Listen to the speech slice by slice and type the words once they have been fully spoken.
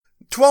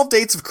12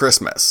 Dates of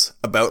Christmas,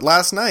 About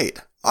Last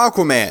Night,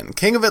 Aquaman,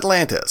 King of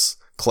Atlantis,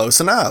 Close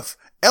Enough,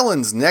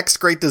 Ellen's Next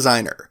Great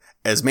Designer,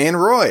 Esme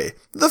and Roy,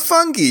 The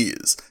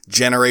Fungies,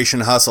 Generation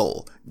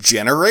Hustle,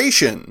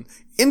 Generation,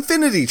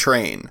 Infinity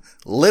Train,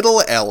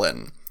 Little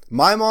Ellen,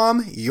 My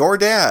Mom, Your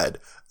Dad,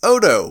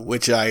 Odo,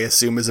 which I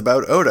assume is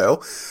about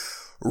Odo,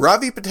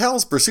 Ravi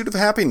Patel's Pursuit of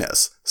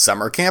Happiness,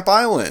 Summer Camp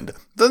Island,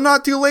 The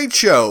Not Too Late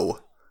Show,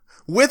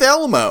 With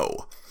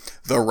Elmo,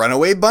 The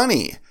Runaway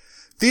Bunny,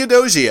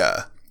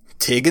 Theodosia,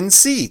 Tig and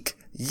Seek,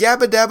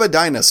 Yabba Dabba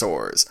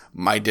Dinosaurs,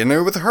 My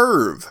Dinner with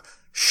Herv,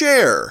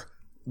 Cher,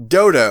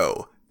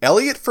 Dodo,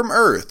 Elliot from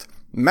Earth,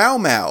 Mau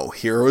Mau,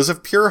 Heroes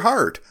of Pure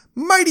Heart,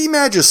 Mighty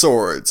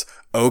Magiswords,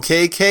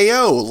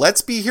 OKKO,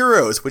 Let's Be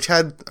Heroes, which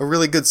had a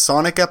really good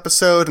Sonic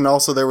episode, and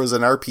also there was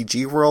an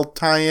RPG World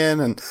tie-in,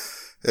 and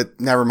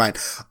never mind.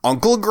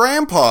 Uncle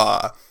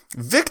Grandpa,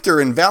 Victor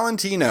and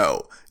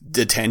Valentino,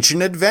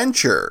 Detention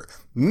Adventure,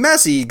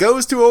 Messi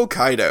Goes to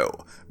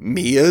Hokkaido,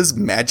 Mia's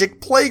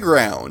Magic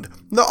Playground,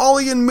 The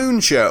Ollie and Moon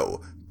Show,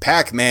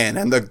 Pac-Man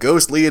and the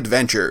Ghostly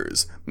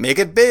Adventures, Make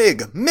It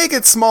Big, Make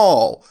It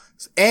Small,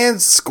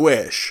 and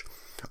Squish.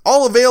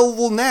 All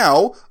available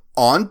now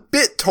on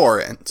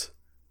BitTorrent.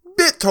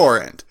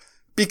 BitTorrent.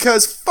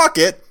 Because fuck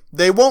it,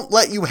 they won't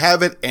let you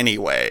have it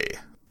anyway.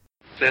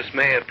 This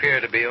may appear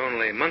to be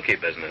only monkey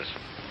business,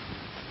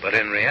 but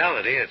in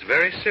reality it's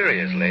very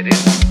serious, ladies.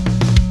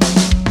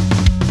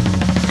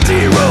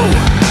 Zero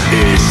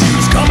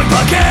Issues Comic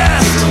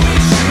Podcast.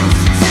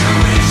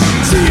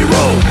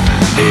 Zero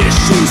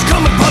Issues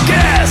Comic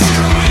Podcast.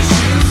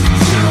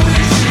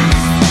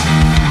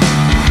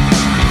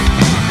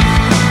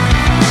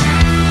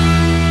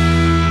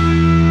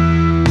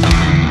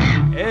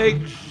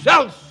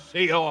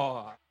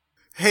 Excelsior!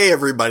 Hey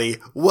everybody,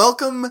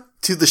 welcome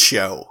to the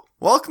show.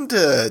 Welcome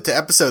to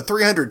episode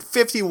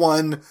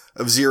 351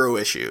 of Zero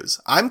Issues.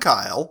 I'm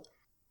Kyle.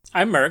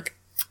 I'm Merc.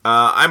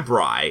 I'm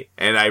Bry,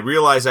 and I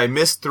realize I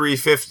missed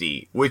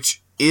 350,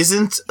 which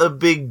isn't a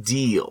big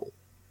deal.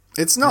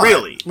 It's not.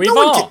 Really? We've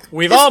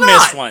all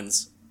missed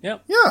ones.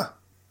 Yep. Yeah.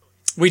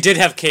 We did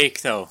have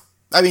cake, though.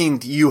 I mean,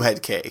 you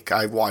had cake.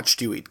 I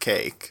watched you eat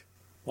cake.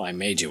 Well, I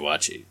made you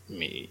watch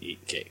me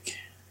eat cake.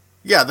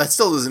 Yeah, that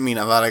still doesn't mean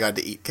I thought I got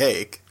to eat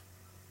cake.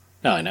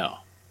 No, I know.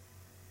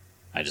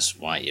 I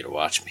just want you to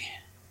watch me.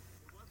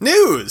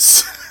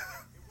 News!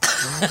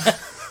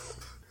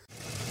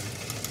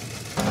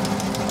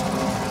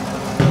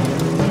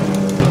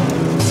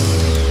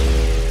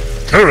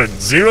 Current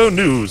Zero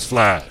News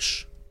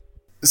Flash.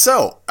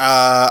 So,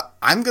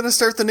 I'm gonna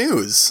start the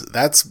news.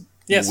 That's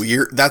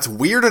weird. That's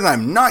weird, and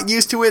I'm not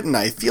used to it, and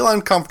I feel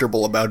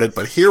uncomfortable about it,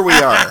 but here we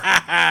are.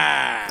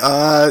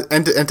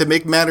 And to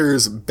make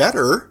matters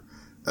better,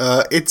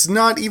 it's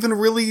not even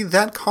really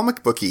that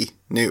comic booky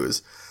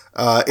news.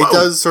 It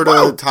does sort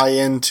of tie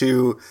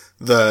into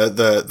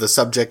the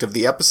subject of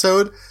the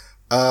episode.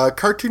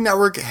 Cartoon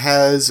Network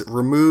has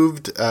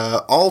removed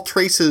all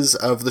traces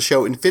of the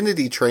show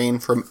Infinity Train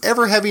from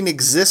ever having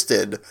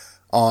existed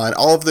on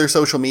all of their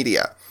social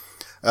media.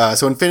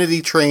 So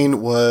Infinity Train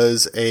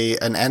was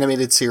an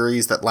animated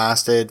series that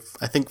lasted,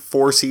 I think,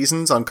 4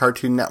 seasons on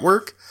Cartoon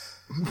Network.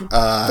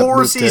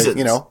 4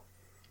 seasons?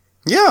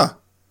 Yeah.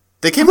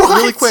 They came out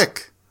really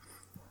quick.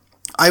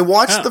 I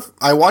watched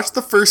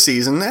the first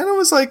season, and it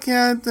was like,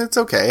 yeah, it's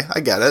okay.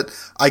 I get it.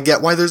 I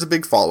get why there's a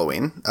big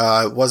following.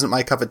 It wasn't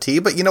my cup of tea,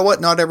 but you know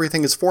what? Not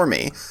everything is for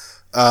me.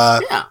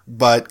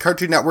 But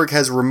Cartoon Network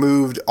has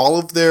removed all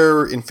of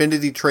their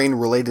Infinity Train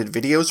related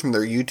videos from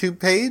their YouTube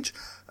page.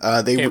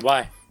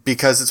 Why?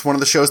 Because it's one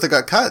of the shows that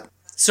got cut.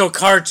 So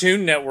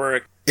Cartoon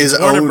Network is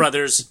Warner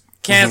Brothers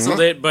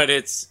canceled it, but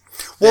it's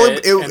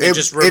it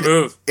just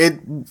removed.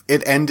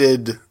 It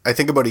ended, I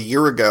think, about a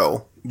year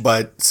ago.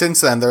 But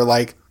since then, they're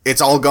like, it's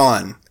all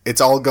gone.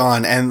 It's all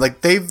gone. And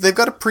like they've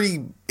got a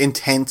pretty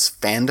intense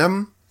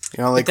fandom.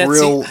 Like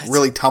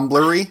really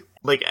Tumblr-y.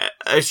 Like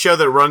a show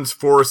that runs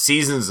 4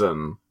 seasons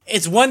and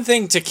it's one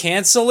thing to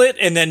cancel it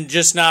and then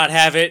just not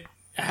have it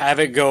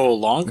go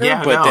longer.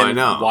 Yeah, but I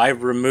know. Why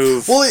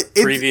remove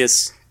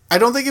previous? I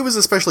don't think it was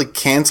especially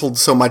canceled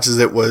so much as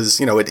it was,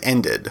 it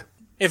ended.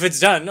 If it's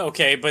done,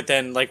 okay, but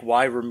then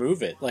why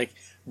remove it?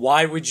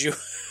 Why would you?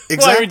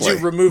 Exactly. Why would you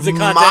remove the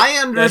content? My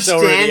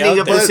understanding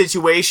of the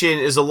situation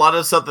is a lot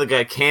of stuff that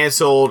got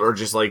canceled or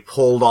just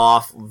pulled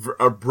off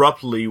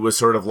abruptly was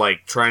sort of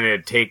trying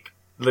to take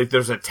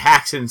there's a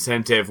tax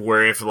incentive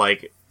where if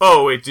it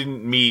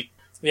didn't meet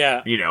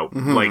required.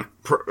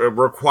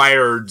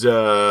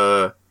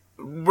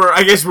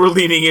 I guess we're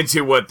leaning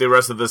into what the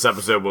rest of this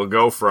episode will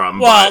go from.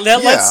 Well,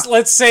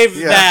 let's save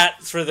that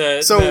for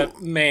the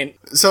main.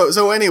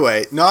 So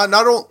anyway, not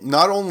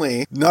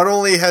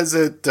only has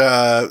it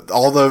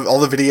all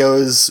the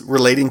videos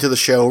relating to the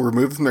show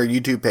removed from their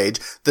YouTube page,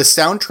 the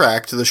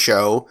soundtrack to the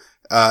show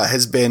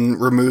has been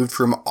removed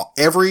from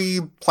every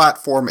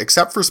platform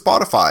except for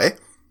Spotify.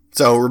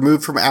 So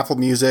removed from Apple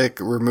Music,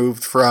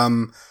 removed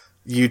from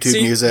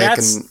YouTube Music,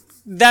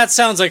 that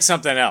sounds like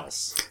something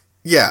else.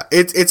 Yeah,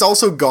 it's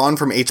also gone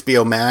from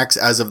HBO Max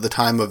as of the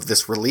time of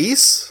this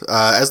release.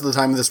 As of the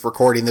time of this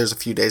recording, there's a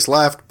few days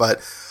left, but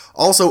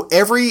also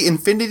every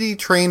Infinity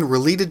Train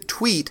related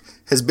tweet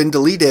has been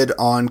deleted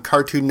on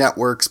Cartoon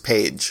Network's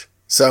page.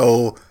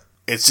 So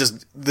it's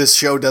just, this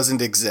show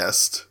doesn't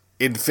exist.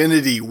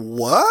 Infinity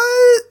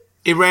what?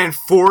 It ran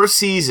 4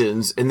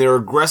 seasons, and they're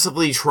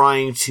aggressively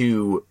trying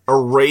to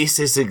erase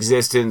its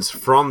existence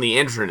from the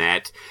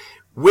internet,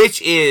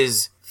 which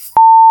is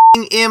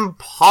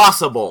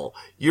impossible.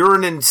 You're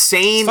an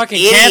insane fucking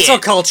idiot. cancel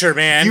culture,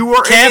 man. You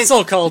are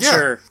cancel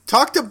culture. Yeah.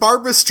 Talk to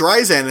Barbra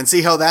Streisand and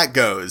see how that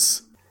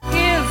goes.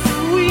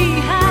 If we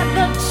had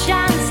the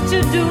chance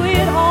to do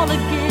it all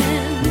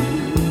again,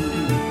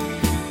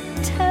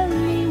 tell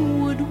me,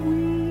 would we?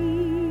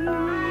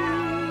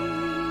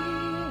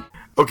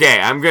 Okay,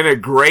 I'm gonna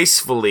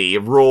gracefully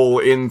roll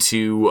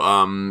into,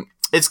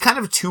 it's kind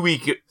of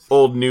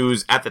 2-week-old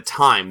news at the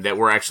time that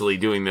we're actually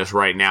doing this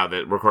right now,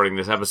 that recording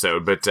this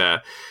episode, but,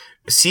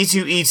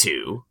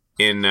 C2E2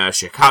 in,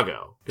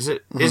 Chicago. Is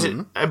it?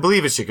 I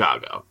believe it's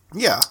Chicago.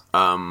 Yeah.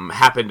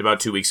 Happened about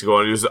 2 weeks ago,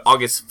 and it was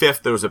August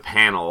 5th. There was a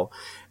panel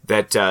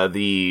that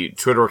the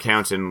Twitter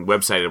account and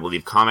website, I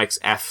believe, Comics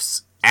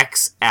XF.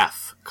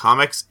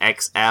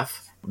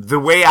 The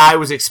way I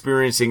was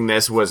experiencing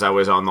this was I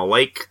was on the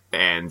lake,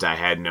 and I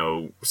had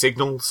no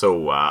signal,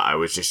 so I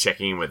was just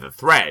checking in with a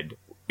thread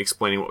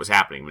explaining what was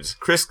happening, which is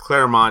Chris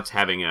Claremont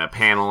having a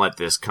panel at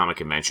this comic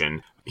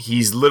convention.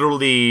 He's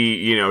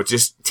literally,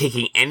 just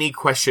taking any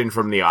question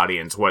from the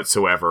audience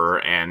whatsoever,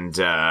 and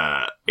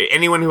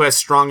anyone who has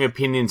strong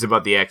opinions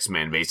about the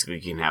X-Men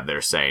basically can have their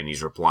say, and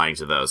he's replying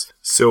to those.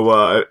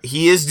 So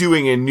he is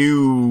doing a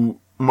new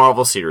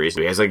Marvel series.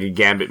 He has like a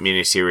Gambit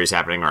miniseries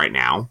happening right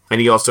now,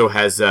 and he also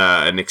has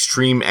an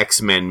Extreme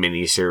X-Men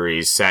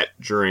miniseries set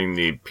during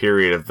the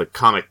period of the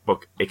comic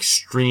book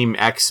Extreme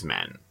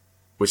X-Men,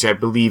 which I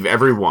believe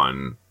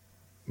everyone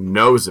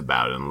knows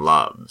about and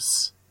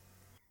loves.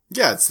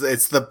 Yeah,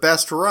 it's the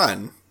best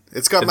run.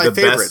 It's got my The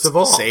best favorites, of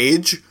all.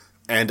 Sage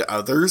and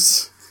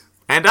others.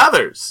 And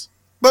others.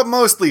 But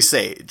mostly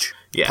Sage.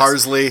 Yes.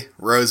 Parsley,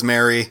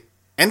 Rosemary,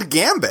 and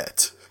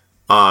Gambit.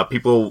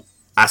 People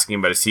asking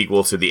about a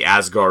sequel to the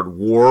Asgard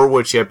War,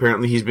 which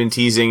apparently he's been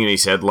teasing, and he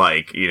said,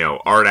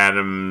 Art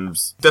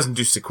Adams doesn't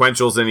do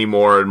sequentials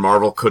anymore, and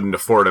Marvel couldn't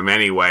afford him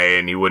anyway,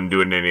 and he wouldn't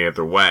do it in any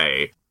other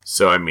way.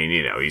 So, I mean,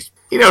 he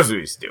knows what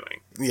he's doing.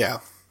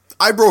 Yeah.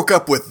 I broke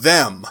up with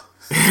them.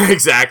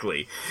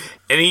 Exactly.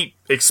 And he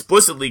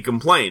explicitly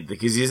complained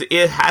because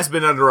it has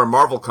been under a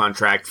Marvel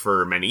contract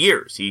for many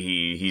years.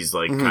 He's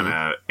kind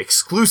of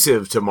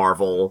exclusive to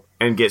Marvel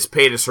and gets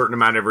paid a certain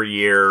amount every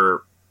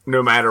year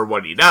no matter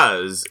what he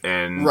does.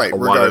 And right, a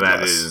lot of that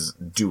regardless. is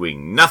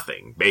doing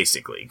nothing,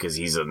 basically, because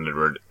he's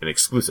under an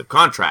exclusive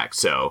contract.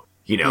 So,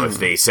 if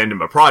they send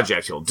him a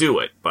project, he'll do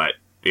it. But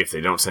if they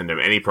don't send him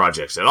any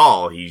projects at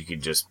all, he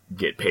could just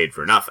get paid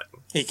for nothing.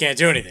 He can't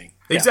do anything.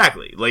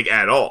 Exactly,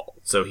 at all.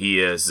 So he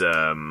has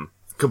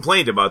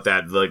complained about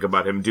that,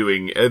 about him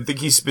doing. I think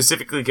he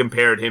specifically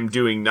compared him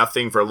doing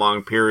nothing for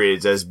long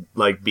periods as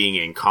being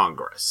in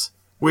Congress,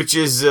 which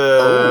is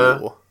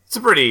it's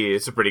a pretty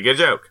good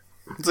joke.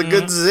 It's a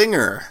good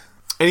zinger.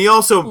 And he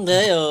also,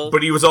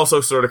 but he was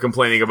also sort of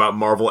complaining about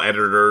Marvel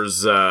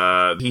editors.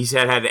 He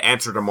had to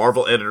answer to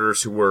Marvel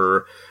editors who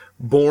were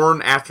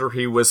born after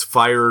he was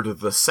fired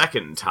the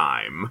second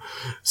time.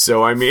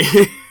 So I mean,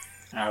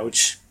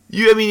 Ouch.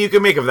 You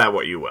can make of that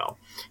what you will.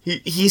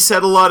 He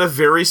said a lot of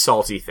very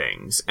salty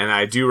things, and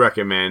I do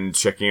recommend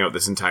checking out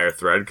this entire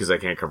thread because I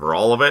can't cover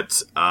all of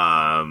it.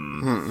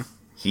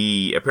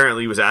 He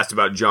apparently was asked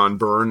about John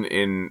Byrne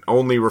and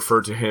only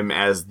referred to him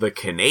as the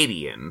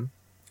Canadian.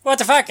 What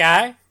the fuck,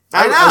 guy?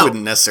 I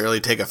wouldn't necessarily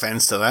take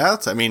offense to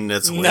that. I mean,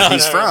 it's where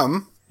he's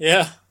from.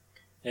 Yeah.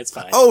 It's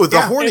fine. Oh,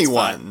 the horny it's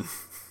one.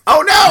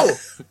 Oh no!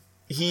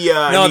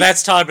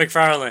 That's Todd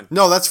McFarlane.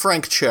 No, that's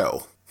Frank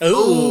Cho.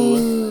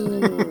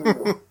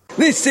 Ooh.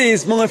 This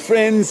is, my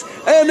friends,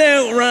 an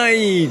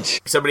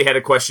outrage! Somebody had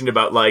a question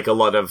about, a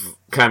lot of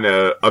kind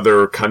of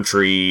other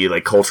country,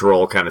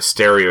 cultural kind of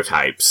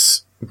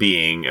stereotypes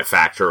being a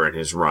factor in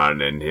his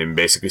run, and him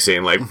basically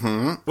saying,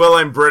 well,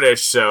 I'm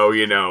British, so,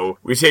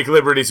 we take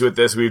liberties with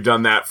this, we've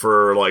done that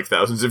for,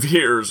 thousands of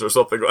years, or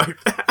something like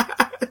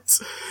that.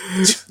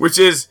 Which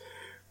is...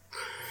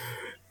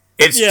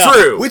 It's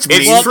true.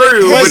 It's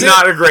true, but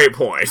not a great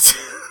point.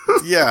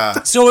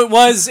 Yeah. So it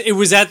was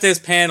at this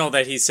panel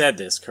that he said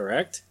this,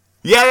 correct?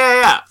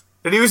 Yeah.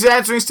 And he was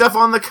answering stuff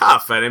on the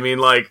cuff, and I mean,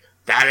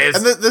 that is...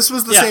 And this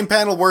was the same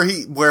panel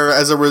where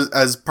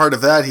as part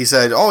of that, he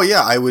said, oh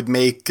yeah, I would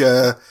make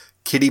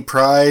Kitty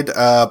Pryde,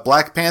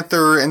 Black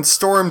Panther, and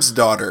Storm's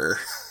daughter.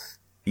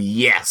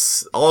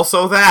 Yes.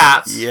 Also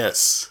that.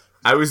 Yes.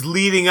 I was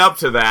leading up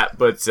to that,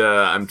 but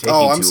I'm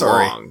taking too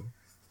sorry. long.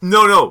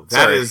 No,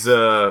 Sorry.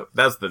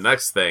 that's the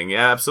next thing.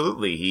 Yeah,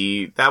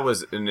 absolutely. That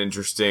was an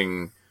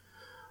interesting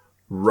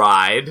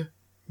ride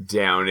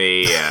down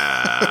a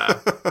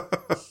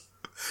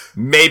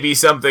maybe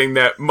something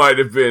that might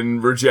have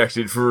been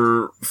rejected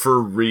for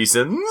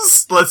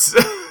reasons.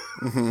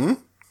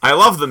 I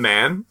love the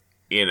man.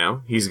 you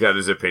know, he's got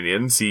his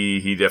opinions.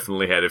 He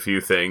definitely had a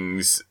few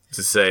things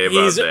to say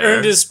about He's there.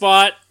 earned his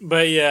spot,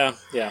 but yeah.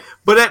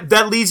 But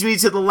that leads me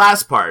to the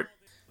last part.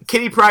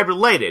 Kitty Pryde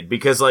related,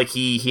 because, like,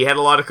 he had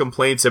a lot of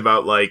complaints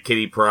about, like,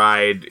 Kitty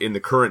Pryde in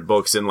the current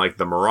books in, like,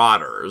 The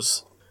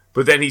Marauders.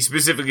 But then he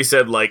specifically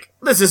said, like,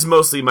 this is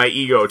mostly my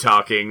ego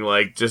talking,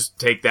 like, just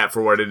take that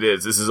for what it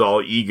is. This is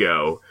all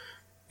ego.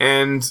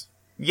 And,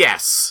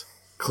 yes,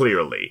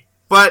 clearly.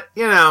 But,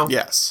 you know,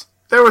 Yes.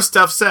 there was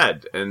stuff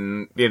said,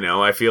 and, you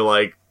know, I feel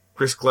like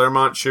Chris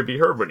Claremont should be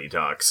heard when he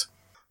talks.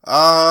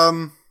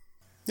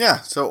 Yeah,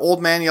 so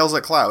old man yells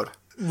at cloud.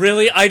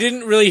 Really, I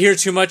didn't really hear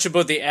too much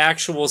about the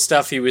actual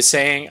stuff he was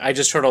saying. I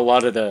just heard a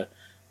lot of the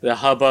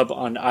hubbub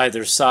on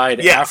either side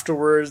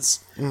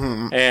afterwards,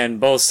 and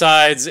both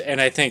sides, and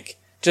I think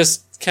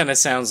just kind of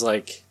sounds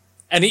like,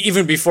 and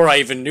even before I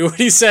even knew what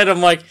he said,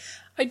 I'm like,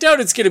 I doubt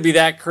it's going to be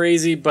that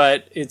crazy,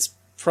 but it's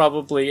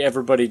probably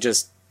everybody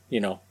just, you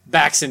know,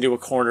 backs into a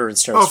corner and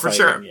starts for fighting.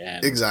 sure.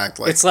 And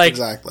Exactly. it's like,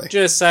 exactly.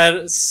 just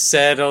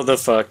settle the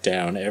fuck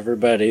down.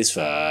 Everybody's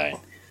fine.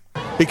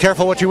 Be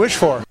careful what you wish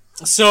for.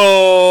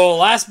 So,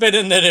 last bit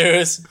in the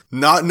news.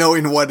 Not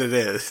knowing what it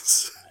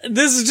is.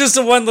 This is just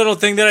a one little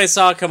thing that I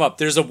saw come up.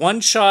 There's a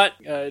one-shot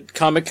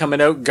comic coming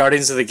out,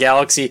 Guardians of the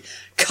Galaxy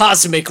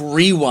Cosmic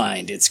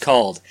Rewind, it's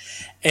called.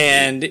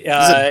 And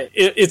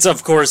it's,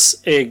 of course,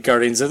 a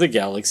Guardians of the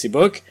Galaxy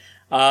book.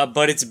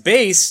 But it's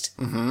based...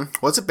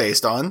 What's it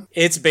based on?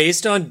 It's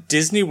based on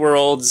Disney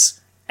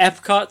World's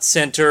Epcot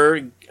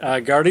Center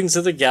Guardians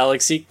of the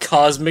Galaxy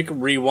Cosmic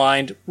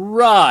Rewind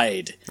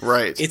ride.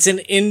 Right. It's an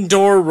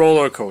indoor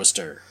roller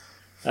coaster.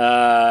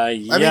 I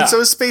mean, so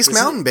is Space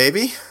Mountain,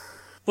 baby.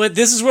 But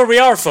this is where we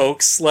are,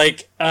 folks.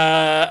 Like,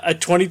 a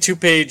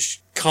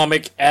 22-page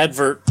comic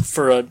advert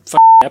for a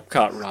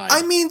Epcot ride.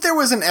 I mean, there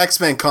was an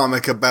X-Men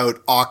comic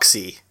about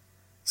Oxy,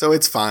 so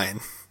it's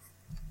fine.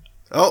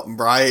 Oh,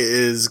 Bry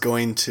is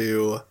going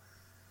to...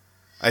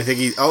 I think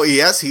he... Oh,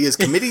 yes, he is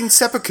committing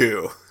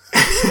seppuku.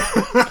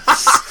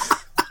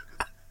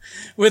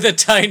 With a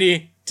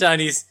tiny,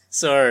 tiny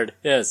sword,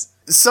 yes.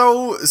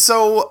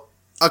 So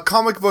a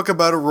comic book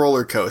about a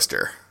roller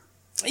coaster.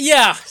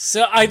 Yeah,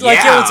 so I like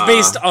how it's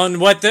based on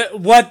what.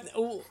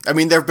 I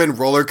mean, there have been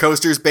roller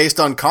coasters based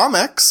on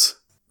comics.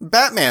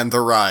 Batman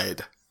the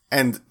Ride,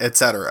 and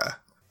etc.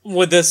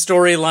 With the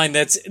storyline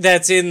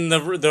that's in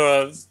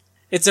the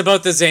it's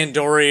about the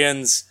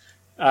Xandorians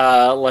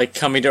like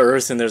coming to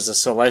Earth, and there's a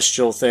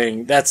celestial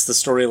thing. That's the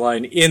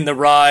storyline in the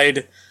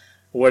ride,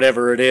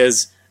 whatever it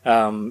is.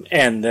 And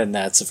then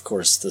that's, of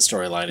course, the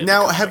storyline.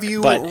 Now, have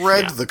you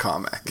read the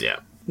comic? Yeah.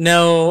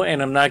 No,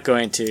 and I'm not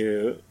going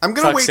to. I'm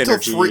gonna wait till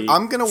free.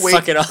 I'm gonna wait.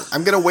 Fuck it up.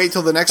 I'm gonna wait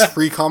till the next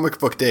free comic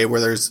book day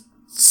where there's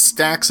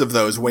stacks of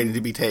those waiting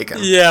to be taken.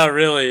 Yeah,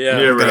 really. Yeah.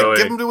 I'm gonna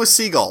give them to a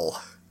seagull,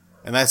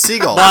 and that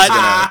seagull is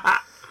gonna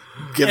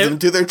give them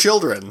to their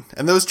children,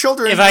 and those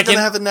children are gonna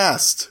have a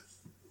nest.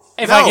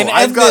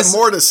 I've got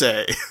more to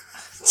say.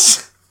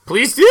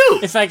 Please do.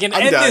 If I can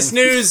end this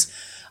news,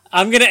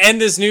 I'm going to end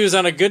this news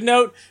on a good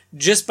note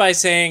just by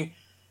saying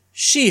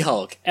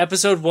She-Hulk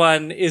Episode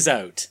 1 is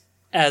out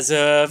as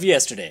of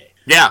yesterday.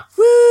 Yeah.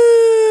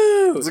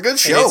 Woo! It's a good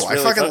show. I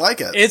fucking like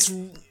it.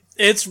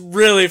 It's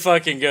really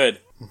fucking good.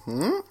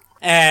 Mm-hmm.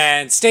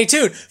 And stay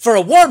tuned for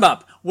a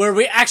warm-up where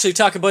we actually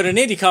talk about an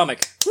indie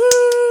comic.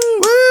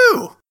 Woo!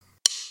 Woo!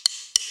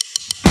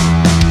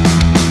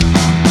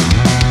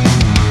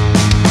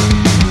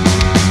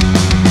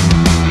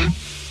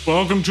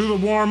 Welcome to the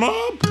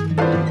warm-up.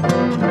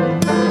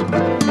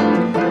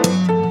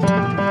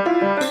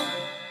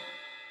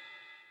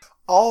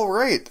 All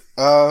right.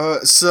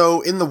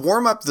 So in the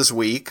warm-up this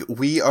week,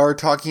 we are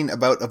talking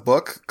about a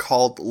book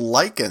called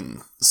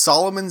Lycan,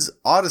 Solomon's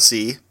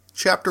Odyssey,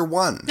 Chapter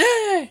 1.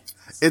 Yay!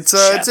 It's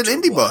an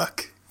indie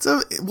book.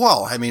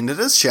 It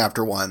is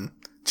Chapter 1.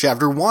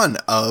 Chapter 1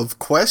 of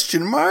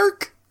question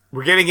mark?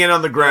 We're getting in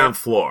on the ground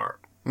floor.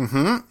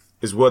 Mm-hmm.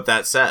 Is what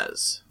that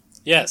says.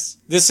 Yes.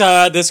 This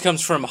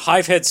comes from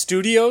Hivehead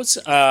Studios.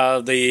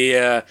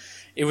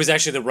 It was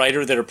actually the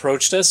writer that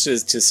approached us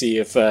to see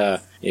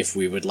if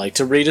we would like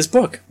to read his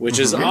book, which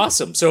is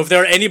awesome. So if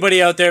there are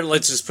anybody out there,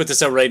 let's just put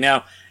this out right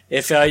now.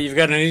 If you've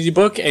got an indie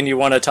book and you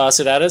want to toss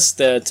it at us,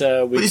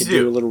 that we can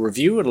do a little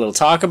review and a little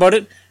talk about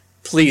it,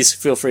 please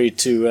feel free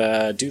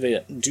to do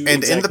that.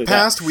 And in the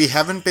past, we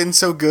haven't been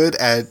so good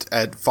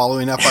at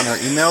following up on our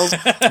emails.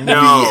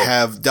 No. We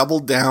have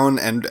doubled down,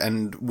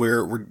 and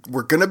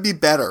we're gonna be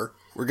better.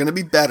 We're going to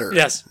be better.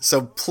 Yes.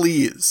 So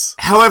please.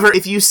 However,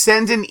 if you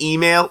send an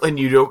email and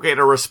you don't get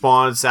a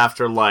response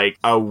after like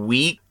a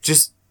week,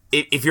 just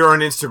if you're on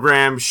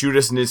Instagram, shoot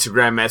us an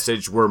Instagram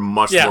message. We're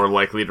much more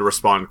likely to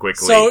respond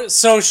quickly. So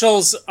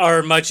socials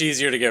are much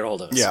easier to get a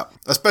hold of us. Yeah.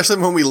 Especially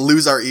when we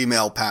lose our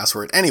email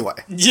password. Anyway.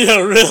 Yeah,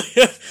 really.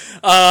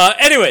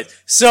 Anyway,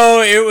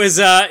 so it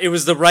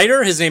was the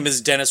writer. His name is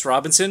Dennis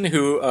Robinson,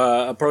 who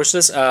approached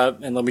us.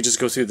 And let me just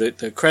go through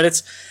the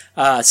credits.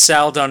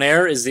 Sal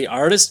Donaire is the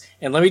artist,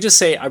 and let me just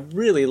say I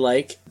really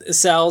like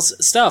Sal's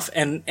stuff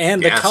and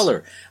the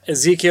color.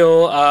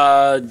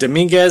 Ezekiel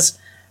Dominguez,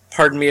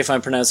 pardon me if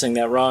I'm pronouncing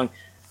that wrong,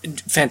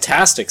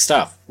 fantastic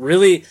stuff.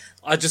 Really,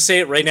 I'll just say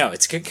it right now.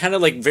 It's kind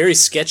of like very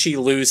sketchy,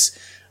 loose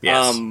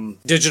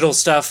digital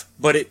stuff,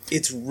 but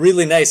it's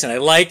really nice, and I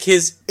like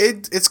his...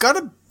 It's got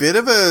a bit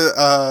of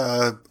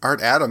a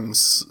Art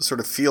Adams sort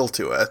of feel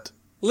to it.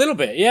 A little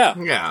bit, yeah.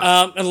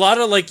 Yeah. A lot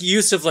of like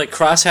use of like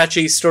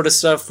crosshatchy sort of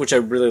stuff, which I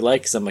really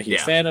like because I'm a huge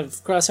fan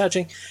of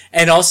crosshatching,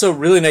 and also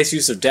really nice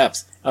use of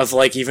depth of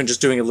like even just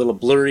doing a little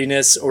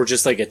blurriness or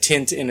just like a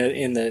tint in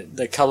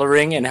the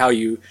coloring and how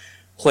you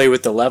play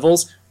with the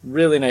levels.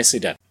 Really nicely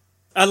done.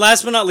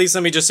 Last but not least,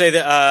 let me just say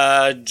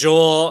that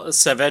Joel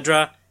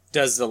Saavedra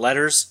does the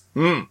letters.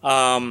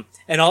 And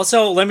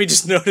also, let me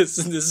just notice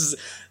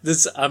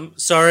this. I'm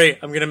sorry,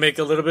 I'm gonna make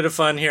a little bit of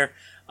fun here.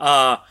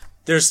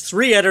 There's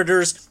 3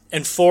 editors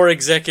and 4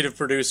 executive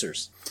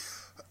producers.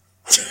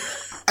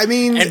 I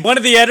mean... And one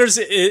of the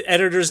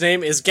editor's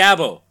name is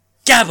Gabbo.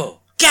 Gabbo!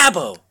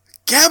 Gabbo!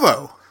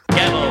 Gabbo!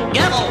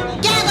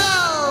 Gabbo!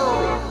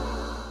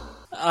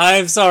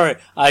 I'm sorry.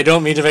 I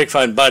don't mean to make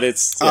fun, but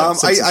it's... Yeah,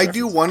 I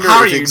do wonder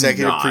if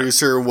executive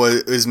producer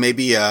is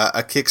maybe a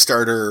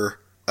Kickstarter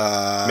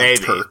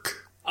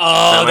Turk.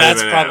 Oh,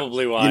 that's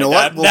probably why. You know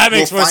what? That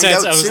makes more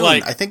sense.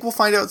 I think we'll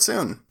find out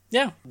soon.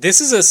 Yeah.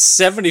 This is a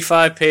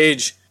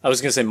 75-page... I was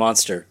going to say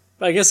monster.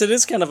 But I guess it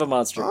is kind of a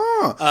monster.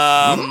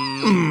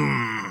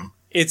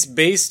 It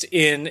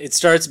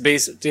starts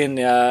based in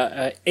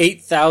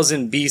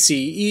 8000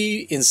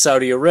 BCE in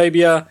Saudi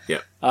Arabia. Yeah.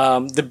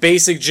 The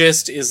basic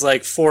gist is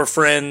like 4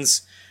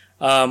 friends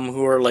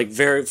who are like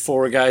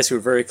 4 guys who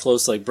are very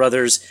close, like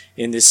brothers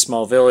in this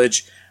small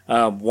village.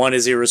 One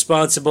is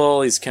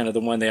irresponsible. He's kind of the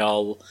one they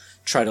all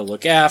try to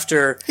look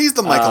after. He's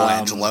the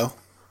Michelangelo.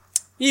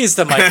 He's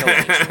the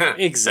Michelangelo.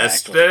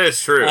 Exactly. That is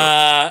true.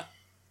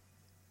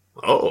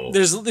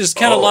 There's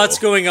kind of lots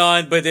going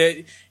on, but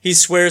he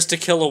swears to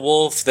kill a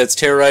wolf that's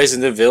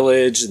terrorizing the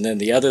village, and then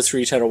the other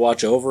 3 try to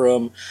watch over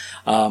him.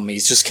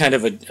 He's just kind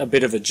of a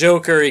bit of a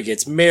joker. He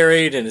gets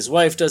married, and his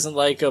wife doesn't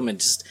like him, and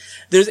just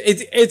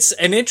it's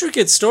an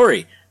intricate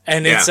story,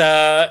 and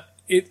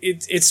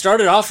it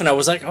started off, and I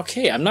was like,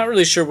 okay, I'm not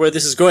really sure where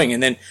this is going,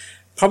 and then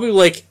probably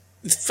like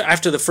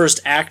after the first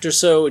act or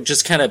so, it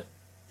just kind of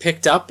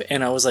picked up,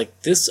 and I was like,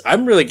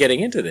 I'm really getting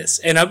into this,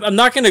 and I'm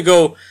not going to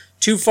go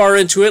too far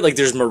into it. Like,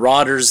 there's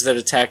marauders that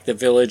attack the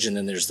village, and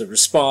then there's the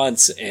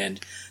response, and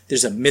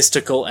there's a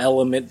mystical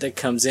element that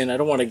comes in. I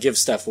don't want to give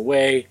stuff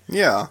away.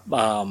 Yeah.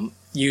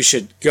 You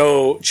should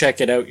go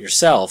check it out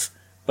yourself.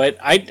 But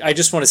I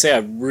just want to say I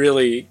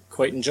really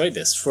quite enjoyed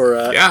this for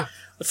an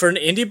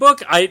indie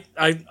book. I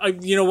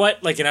you know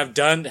what? Like,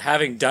 and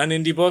having done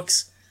indie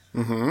books,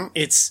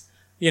 it's,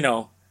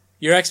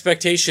 your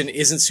expectation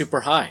isn't super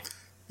high.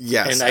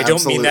 Yes, and I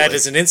don't mean that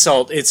as an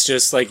insult. It's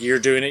just like you're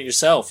doing it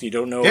yourself. You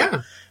don't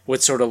know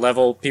what sort of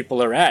level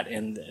people are at,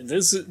 and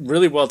this is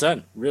really well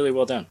done. Really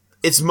well done.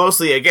 It's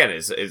mostly, again,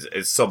 it's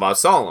still about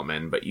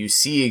Solomon, but you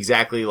see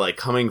exactly, like,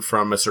 coming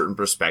from a certain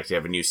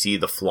perspective, and you see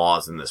the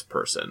flaws in this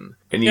person.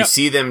 And you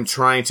see them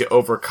trying to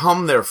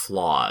overcome their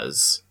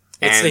flaws.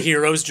 It's the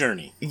hero's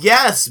journey.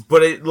 Yes,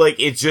 but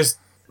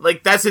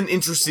that's an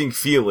interesting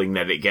feeling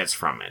that it gets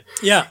from it.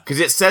 Yeah. Because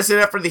it sets it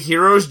up for the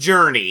hero's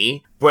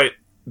journey, but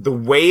the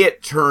way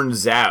it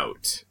turns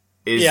out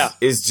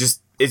is just...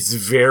 It's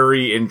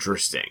very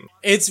interesting.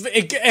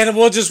 And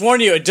we'll just warn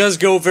you, it does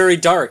go very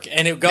dark,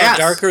 and it got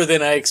darker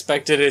than I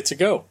expected it to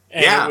go.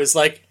 And it was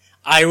like,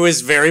 I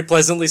was very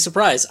pleasantly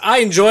surprised. I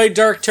enjoyed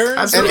dark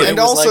turns. And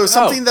also,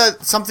 something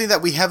that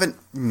we haven't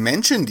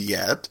mentioned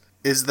yet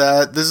is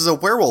that this is a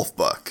werewolf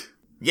book.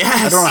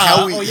 Yes. I don't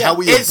know how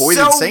we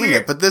avoided saying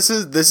it, but this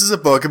is a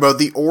book about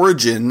the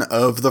origin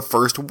of the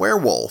first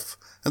werewolf.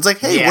 It's like,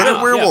 hey, where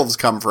did werewolves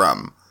come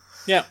from?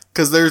 Yeah.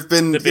 Because there's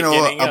been, a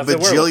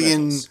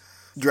bajillion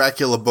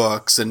Dracula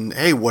books, and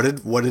hey, what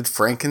did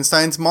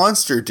Frankenstein's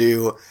monster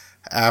do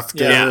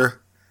after,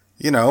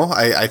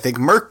 I think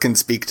Merck can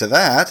speak to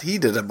that. He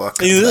did a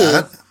book of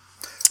that.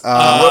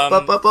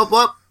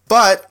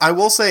 But I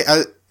will say,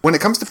 when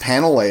it comes to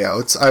panel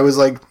layouts, I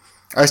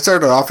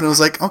started off and it was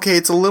like, okay,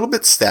 it's a little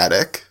bit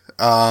static,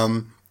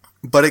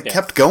 but it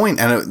kept going,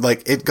 and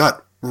it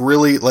got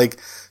really,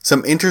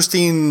 some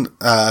interesting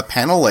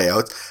panel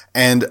layouts,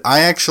 and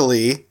I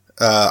actually...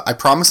 I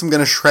promise I'm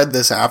going to shred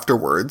this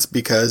afterwards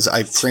because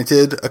I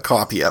printed a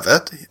copy of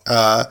it.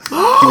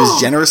 He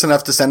was generous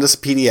enough to send us a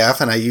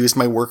PDF, and I used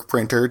my work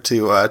printer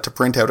to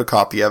print out a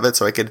copy of it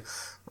so I could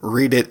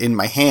read it in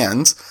my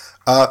hands.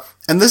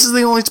 And this is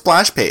the only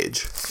splash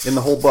page in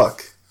the whole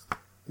book.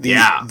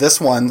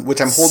 This one,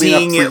 which I'm holding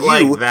up for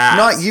you,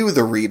 not you,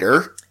 the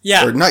reader,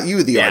 or not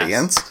you, the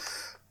audience.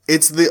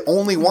 It's the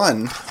only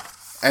one,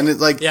 and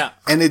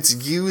and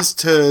it's used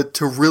to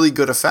really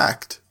good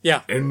effect.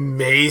 Yeah.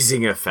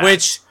 Amazing effect.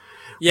 Which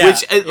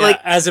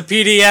as a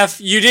PDF,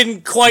 you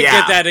didn't quite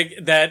get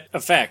that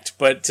effect,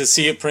 but to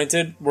see it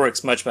printed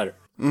works much better.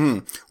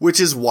 Which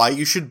is why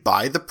you should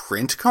buy the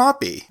print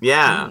copy.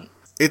 Yeah.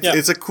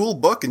 It's a cool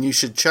book, and you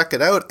should check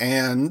it out,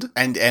 and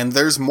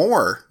there's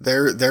more.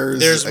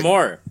 There's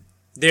more.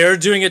 They're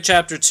doing a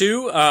chapter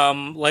 2.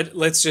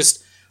 Let's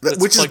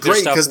which is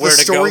great, because the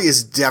story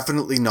is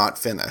definitely not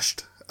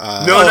finished.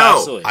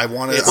 Absolutely. I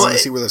want to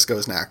see where this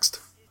goes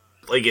next.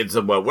 Like, it's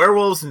about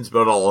werewolves and it's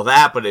about all of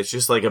that, but it's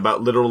just like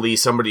about literally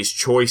somebody's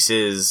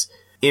choices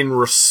in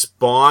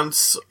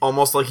response,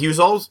 almost like he's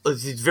a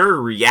very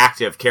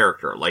reactive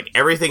character. Like,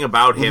 everything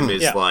about him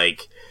is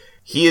like,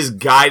 he is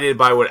guided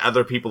by what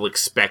other people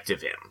expect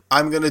of him.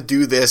 I'm going to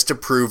do this to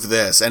prove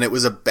this, and it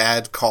was a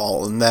bad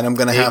call, and then I'm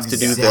going to have to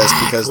do this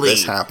because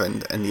this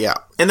happened, and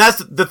And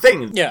that's the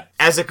thing. Yeah.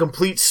 As a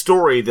complete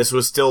story, this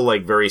was still,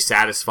 like, very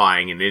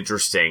satisfying and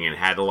interesting and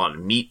had a lot of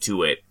meat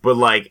to it. But,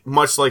 like,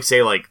 much like,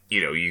 say, like,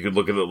 you know, you could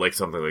look at it like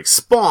something like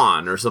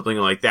Spawn or something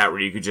like that, where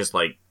you could just,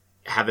 like,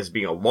 have this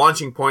being a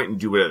launching point and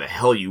do whatever the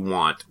hell you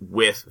want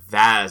with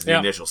that as the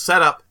initial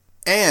setup.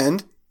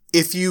 And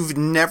if you've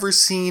never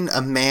seen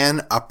a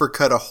man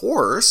uppercut a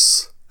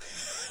horse,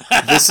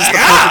 this is the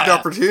perfect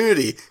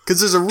opportunity, because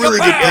there's a really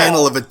good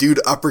panel of a dude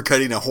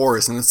uppercutting a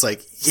horse, and it's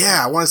like,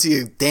 yeah, I want to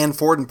see Dan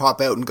Forden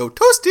pop out and go,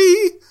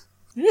 Toasty!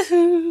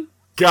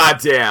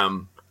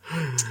 Goddamn.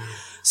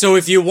 So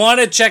if you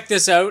want to check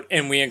this out,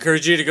 and we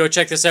encourage you to go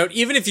check this out,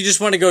 even if you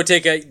just want to go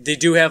they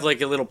do have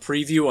like a little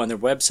preview on their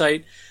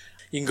website.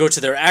 You can go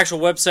to their actual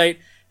website,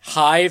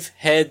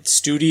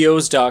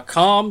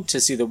 hiveheadstudios.com,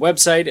 to see the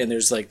website, and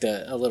there's like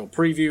a little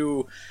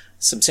preview,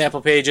 some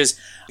sample pages.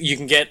 You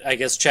can get, I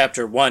guess,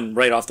 chapter 1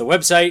 right off the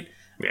website.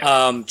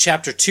 Yeah.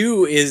 Chapter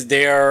 2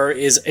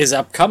 is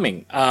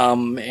upcoming,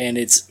 and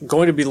it's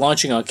going to be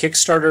launching on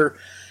Kickstarter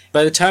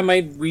by the time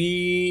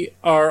we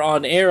are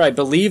on air, I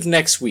believe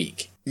next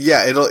week.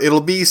 Yeah, it'll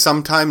be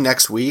sometime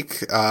next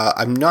week.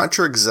 I'm not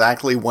sure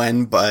exactly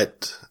when,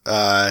 but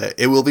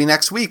it will be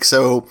next week.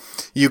 So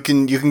you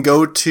can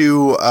go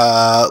to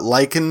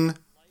Lycan,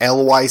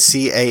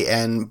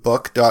 LYCAN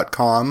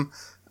book.com,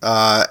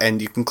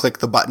 and you can click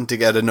the button to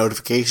get a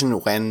notification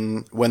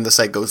when the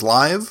site goes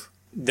live.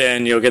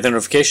 Then you'll get the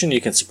notification.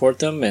 You can support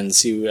them and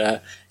see.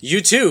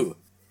 You too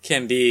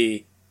can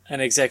be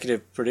an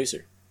executive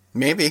producer.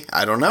 Maybe.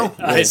 I don't know.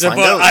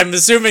 I'm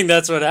assuming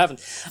that's what happened.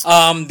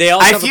 They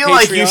also I feel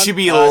like you should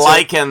be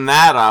liking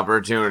that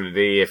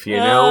opportunity, if you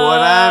know what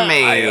I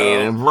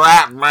mean.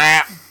 Rap,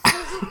 rap.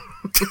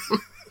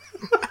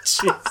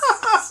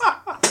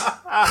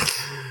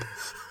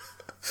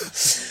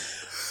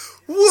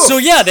 So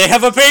yeah, they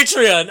have a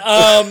Patreon.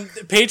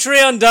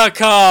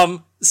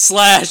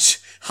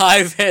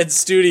 Patreon.com/Hivehead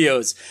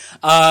Studios.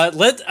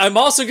 I'm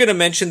also going to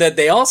mention that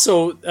they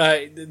also,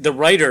 the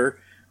writer,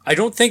 I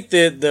don't think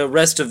the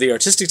rest of the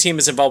artistic team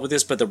is involved with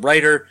this, but the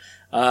writer,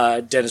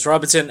 Dennis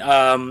Robinson,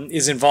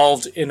 is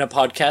involved in a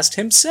podcast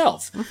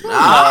himself. And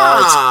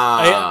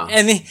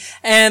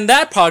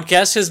that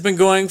podcast has been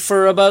going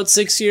for about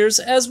 6 years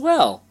as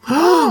well.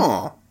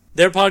 Oh.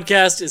 Their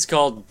podcast is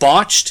called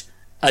Botched,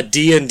 a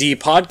D&D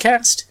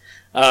podcast.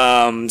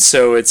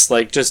 So it's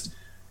like just a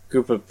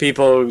group of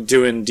people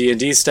doing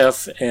D&D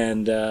stuff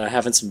and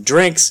having some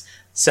drinks.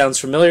 Sounds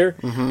familiar.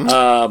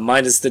 Mm-hmm.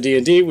 Minus the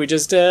D&D, we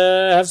just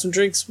have some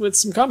drinks with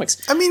some comics.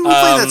 I mean, we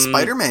played that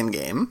Spider-Man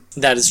game.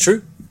 That is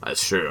true.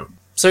 That's true.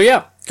 So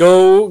yeah,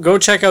 go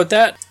check out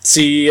that.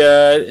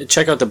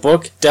 Check out the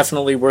book.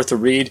 Definitely worth a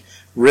read.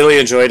 Really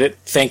enjoyed it.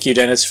 Thank you,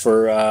 Dennis,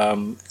 for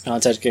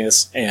contacting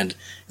us again.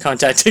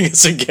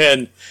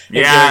 And giving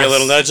a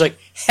little nudge like,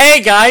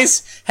 hey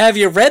guys, have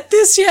you read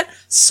this yet?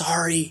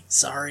 Sorry.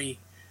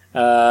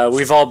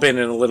 We've all been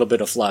in a little bit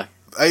of flux.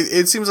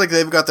 It seems like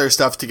they've got their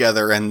stuff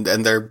together and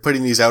they're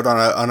putting these out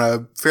on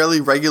a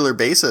fairly regular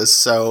basis.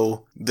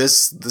 So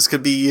this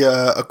could be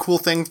a cool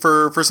thing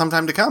for some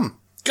time to come.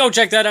 Go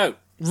check that out.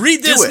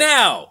 Read this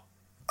now.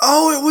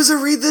 Oh, it was a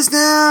read this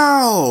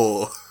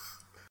now.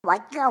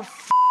 What the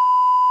f***?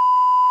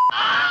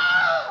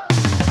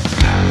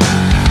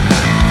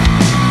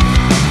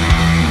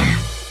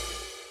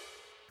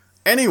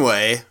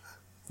 Anyway,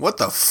 what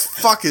the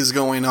fuck is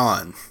going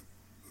on?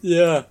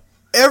 Yeah.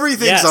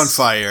 Everything's on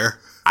fire.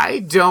 I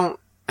don't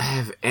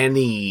have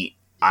any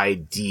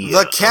idea.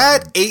 The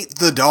cat ate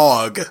the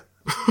dog.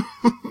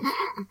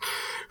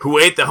 Who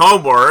ate the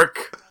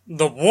homework?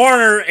 The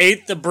Warner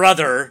ate the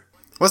brother.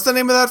 What's the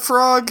name of that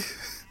frog?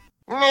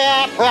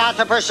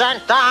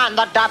 100% on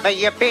the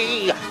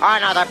WB.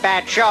 Another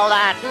bad show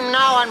that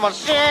no one will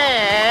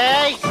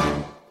see.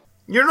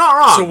 You're not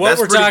wrong. So what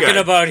we're talking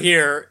about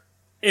here,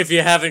 if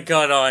you haven't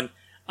caught on,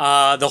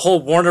 the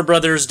whole Warner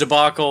Brothers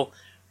debacle.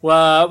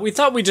 Well, we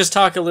thought we'd just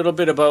talk a little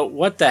bit about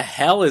what the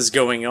hell is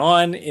going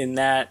on in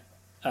that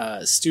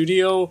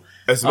studio.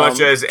 As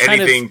much as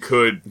anything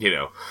could, you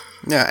know.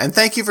 Yeah, and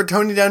thank you for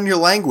toning down your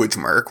language,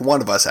 Mark.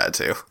 One of us had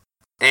to.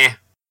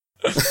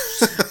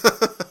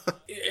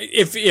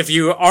 If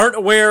you aren't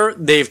aware,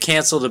 they've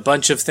canceled a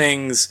bunch of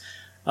things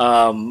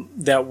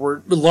that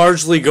were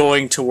largely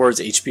going towards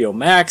HBO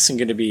Max and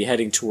going to be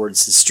heading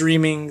towards the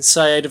streaming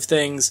side of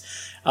things.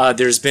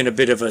 There's been a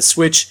bit of a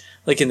switch,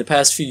 like in the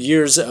past few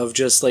years, of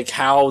just like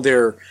how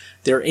they're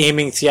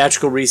aiming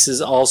theatrical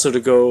releases also to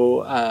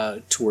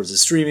go towards the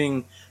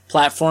streaming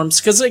platforms.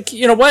 Because, like,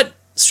 you know what?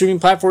 Streaming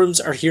platforms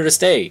are here to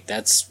stay.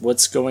 That's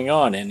what's going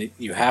on, and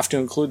you have to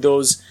include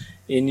those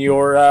in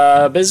your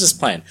business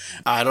plan.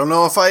 I don't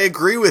know if I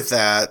agree with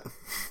that.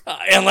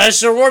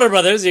 Unless you're Warner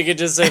Brothers, you could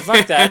just say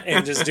fuck that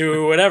and just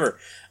do whatever.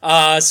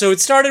 So it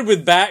started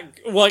with I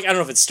don't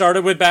know if it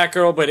started with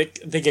Batgirl, but I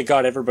think it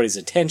got everybody's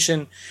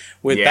attention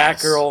with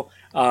Batgirl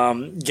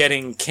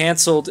getting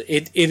canceled.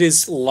 It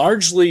is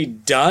largely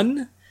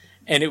done,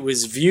 and it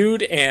was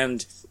viewed,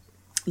 and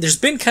there's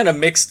been kind of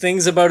mixed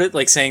things about it,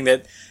 like saying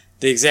that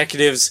the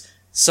executives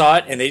saw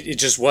it and it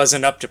just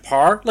wasn't up to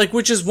par, like,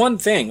 which is one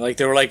thing. Like,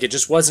 they were like, it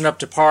just wasn't up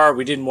to par.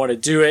 We didn't want to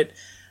do it.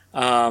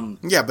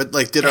 Yeah, but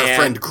like, did our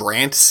friend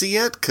Grant see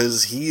it?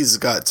 Because he's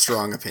got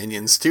strong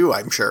opinions too,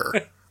 I'm sure.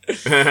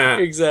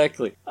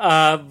 Exactly.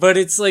 But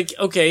it's like,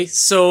 okay,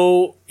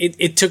 so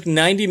it took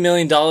 $90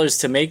 million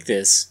to make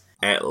this.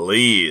 At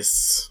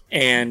least.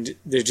 And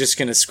they're just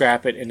going to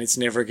scrap it and it's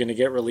never going to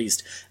get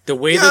released. The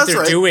way that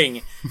they're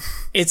doing,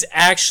 it's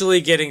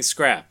actually getting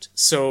scrapped.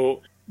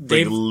 So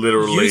they've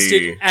literally used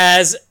it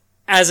as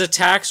a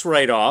tax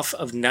write-off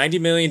of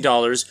 $90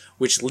 million,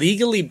 which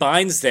legally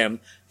binds them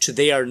to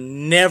they are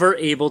never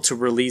able to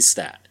release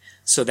that.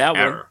 So that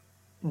will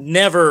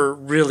never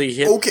really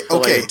hit the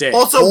light of day.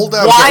 Also,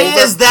 why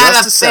is that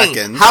a thing?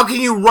 Second. How can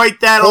you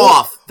write that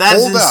off?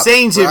 That's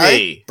insane to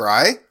me.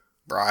 Bri,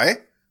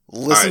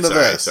 listen to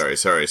this.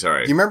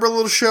 Sorry. You remember a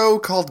little show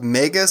called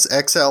Megas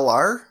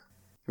XLR?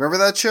 Remember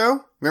that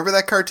show? Remember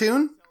that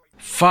cartoon?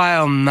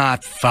 File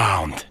not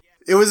found.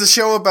 It was a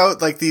show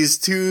about like these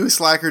two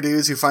slacker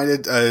dudes who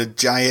find a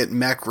giant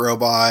mech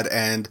robot,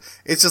 and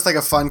it's just like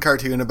a fun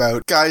cartoon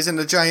about guys in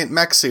a giant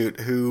mech suit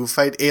who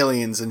fight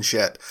aliens and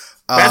shit.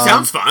 That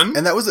sounds fun.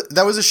 And that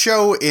was a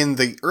show in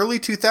the early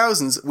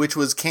 2000s, which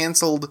was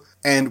canceled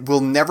and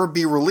will never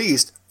be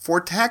released for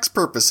tax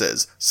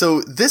purposes.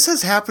 So this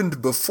has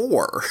happened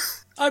before.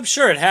 I'm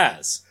sure it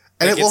has.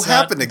 And it will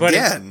happen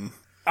again.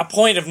 A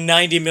point of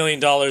 $90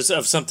 million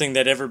of something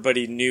that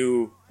everybody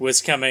knew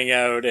was coming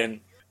out, and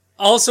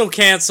also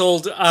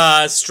canceled.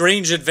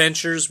 Strange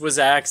Adventures was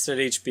axed at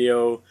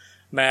HBO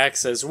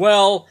Max as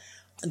well.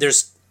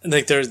 There's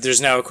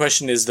now a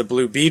question: is the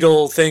Blue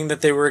Beetle thing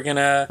that they were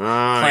gonna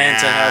plan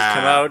to have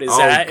come out? Is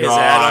that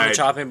on the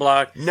chopping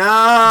block?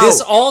 No. This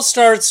all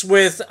starts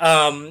with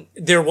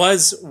there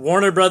was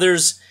Warner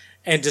Brothers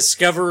and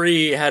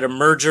Discovery had a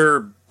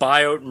merger,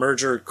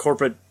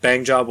 corporate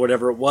bang job,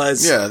 whatever it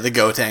was. Yeah, the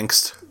Go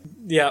Tanks.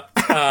 Yeah.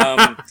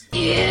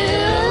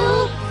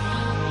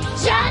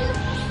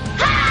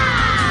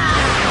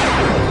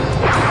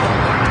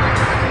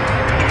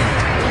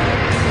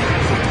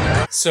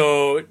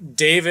 So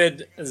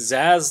David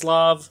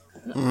Zaslav,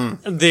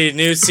 the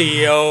new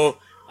CEO,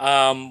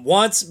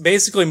 wants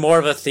basically more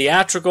of a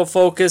theatrical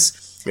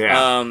focus.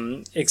 Yeah.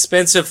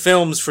 Expensive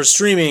films for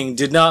streaming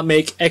did not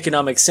make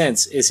economic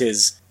sense, is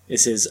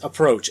his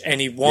approach.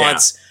 And he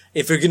wants,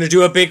 if we're going to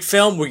do a big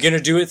film, we're going to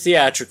do it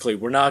theatrically.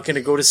 We're not going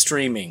to go to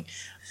streaming.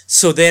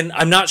 So then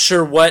I'm not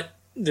sure what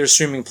their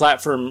streaming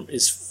platform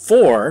is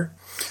for,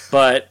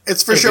 but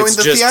it's for showing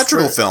the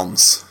theatrical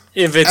films.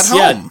 If it's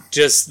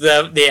just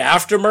the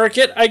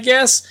aftermarket, I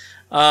guess.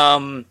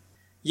 So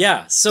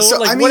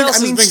like, what else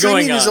has been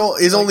going on?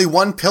 Streaming is only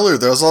one pillar.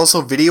 There's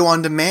also video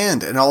on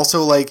demand, and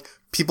also like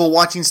people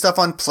watching stuff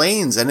on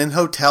planes and in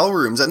hotel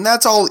rooms, and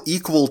that's all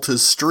equal to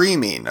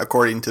streaming,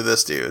 according to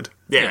this dude.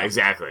 Yeah,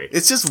 exactly.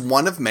 It's just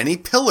one of many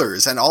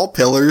pillars, and all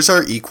pillars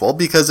are equal,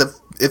 because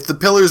if the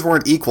pillars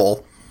weren't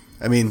equal,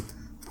 I mean,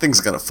 things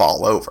are gonna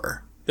fall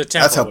over.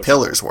 That's how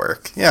pillars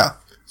work. Yeah.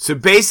 So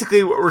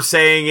basically what we're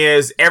saying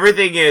is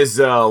everything is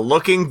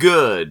looking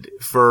good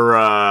for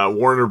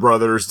Warner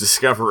Brothers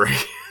Discovery.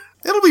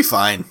 It'll be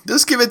fine.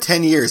 Just give it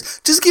 10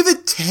 years. Just give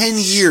it 10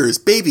 years.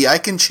 Baby, I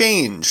can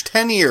change.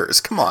 10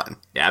 years. Come on.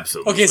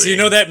 Absolutely. Okay, so you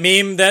know that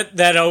meme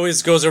that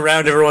always goes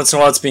around every once in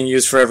a while? It's being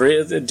used for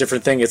every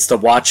different thing. It's the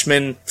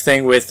Watchmen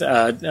thing with...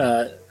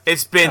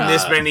 it's been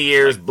this many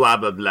years, blah,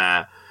 blah,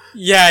 blah.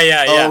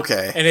 Yeah. Oh,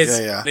 okay. And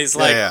it's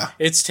like,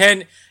 it's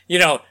 10...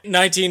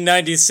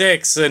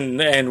 1996,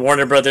 and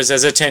Warner Brothers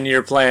has a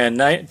 10-year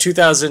plan.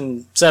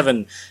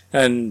 2007,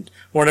 and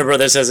Warner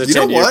Brothers has a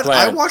 10-year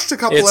plan. I watched a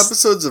couple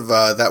episodes of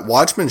that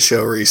Watchmen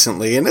show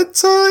recently, and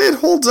it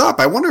holds up.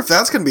 I wonder if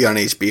that's going to be on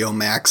HBO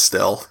Max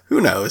still.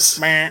 Who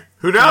knows?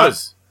 Who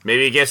knows?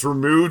 Maybe it gets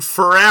removed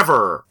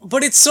forever.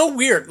 But it's so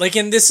weird. Like,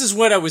 and this is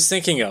what I was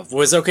thinking of,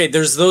 was, okay,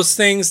 there's those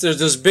things, there's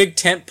those big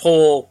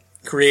tentpole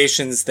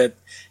creations that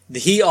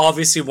he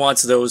obviously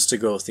wants those to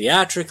go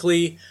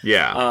theatrically.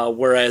 Yeah.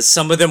 Whereas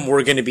some of them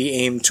were going to be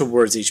aimed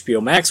towards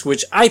HBO Max,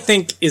 which I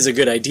think is a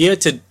good idea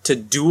to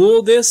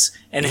dual this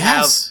and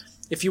have,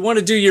 if you want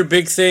to do your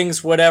big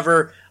things,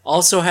 whatever,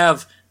 also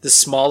have the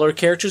smaller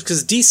characters,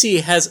 because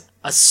DC has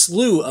a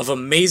slew of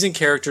amazing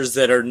characters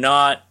that are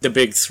not the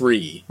big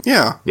three.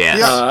 Yeah.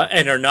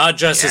 And are not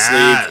Justice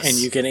League, and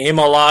you can aim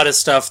a lot of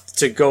stuff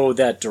to go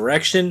that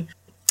direction.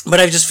 But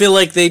I just feel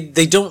like they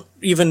don't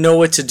even know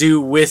what to do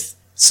with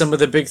some of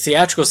the big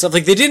theatrical stuff.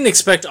 Like, they didn't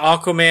expect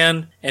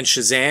Aquaman and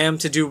Shazam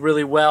to do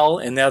really well,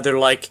 and now they're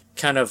like,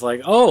 kind of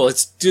like, oh,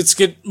 let's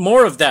get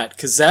more of that,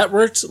 because that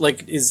worked.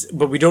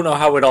 But we don't know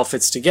how it all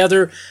fits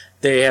together.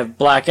 They have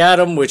Black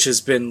Adam, which has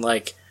been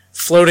like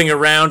floating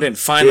around and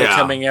finally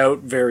coming out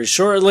very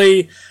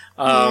shortly.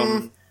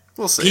 Well,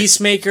 We'll see.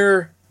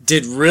 Peacemaker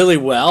did really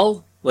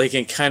well, like,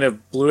 and kind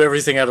of blew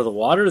everything out of the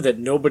water that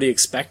nobody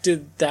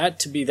expected that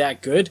to be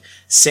that good.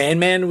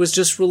 Sandman was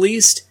just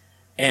released,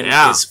 and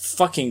is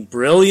fucking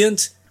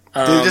brilliant.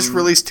 They just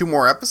released 2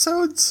 more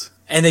episodes?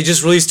 And they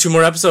just released 2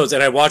 more episodes,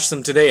 and I watched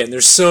them today, and they're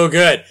so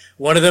good.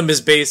 One of them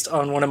is based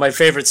on one of my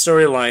favorite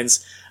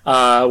storylines.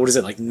 What is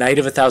it, like Night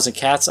of a Thousand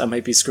Cats? I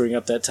might be screwing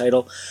up that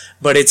title.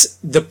 But it's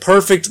the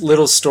perfect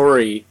little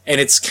story, and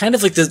it's kind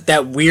of like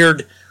that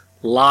weird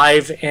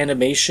live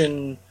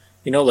animation,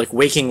 you know, like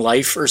Waking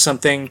Life or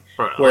something,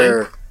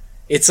 where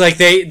it's like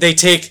they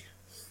take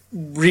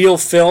real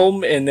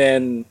film and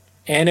then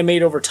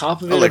animate over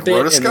top of it like a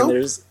bit. rotoscope?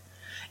 And then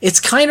it's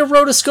kind of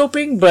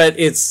rotoscoping, but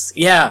it's,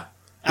 yeah.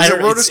 Is it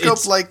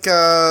rotoscope like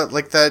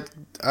that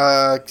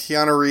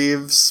Keanu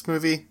Reeves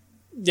movie?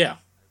 Yeah.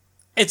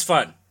 It's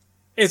fun.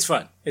 It's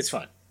fun.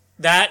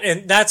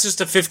 That's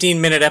just a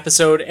 15-minute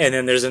episode, and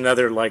then there's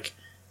another, like,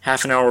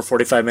 half an hour,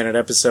 45-minute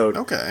episode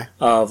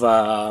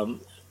of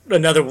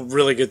another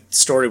really good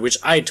story, which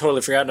I had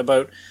totally forgotten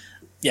about.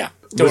 Yeah.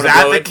 Was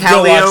that the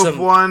Calliope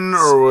one,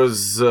 or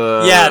was...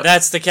 Yeah,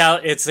 it's the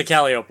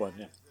Calliope one.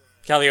 Yeah.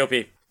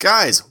 Calliope.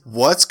 Guys,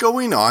 what's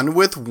going on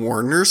with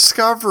Warner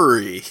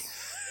Discovery?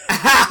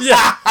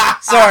 Yeah,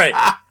 sorry.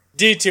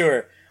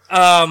 Detour.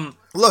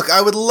 Look,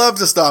 I would love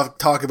to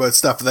talk about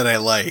stuff that I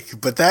like,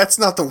 but that's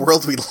not the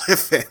world we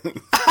live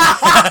in.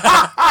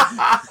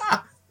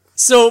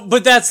 So,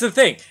 but that's the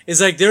thing.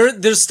 Is like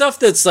there's stuff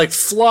that's like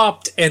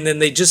flopped, and then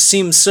they just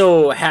seem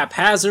so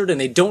haphazard,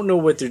 and they don't know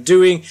what they're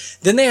doing.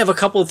 Then they have a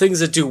couple of things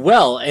that do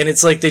well, and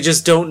it's like they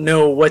just don't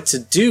know what to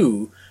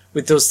do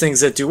with those things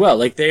that do well.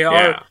 Like they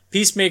are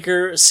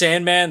Peacemaker,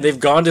 Sandman. They've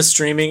gone to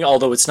streaming,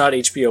 although it's not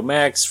HBO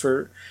Max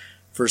for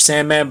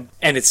Sandman,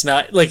 and it's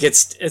not like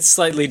it's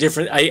slightly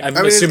different. I'm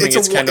assuming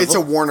it's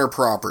a Warner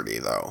property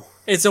though.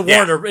 It's a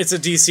Warner, it's a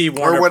DC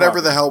Warner or whatever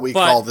property. the hell we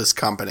call this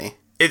company.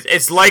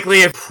 It's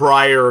likely a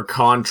prior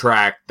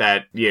contract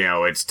that, you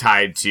know, it's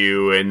tied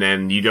to, and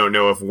then you don't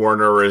know if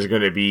Warner is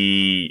going to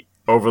be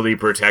overly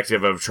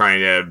protective of trying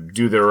to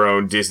do their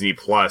own Disney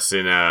Plus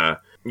in a,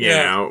 you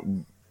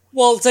know.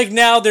 Well, it's like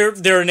now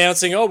they're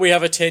announcing, oh, we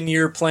have a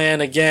 10-year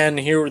plan again.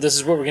 Here, this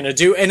is what we're going to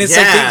do, and it's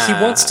like he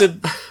wants to.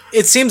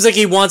 It seems like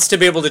he wants to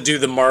be able to do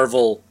the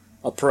Marvel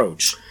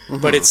approach,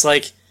 but it's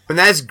like, and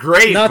that's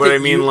great. But I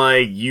mean,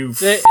 you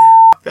f***ed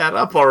that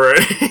up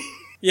already.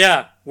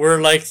 Yeah,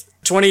 we're like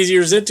 20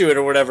 years into it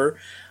or whatever.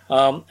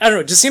 I don't know.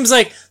 It just seems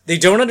like they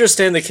don't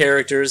understand the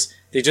characters.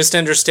 They just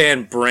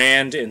understand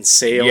brand and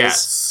sales.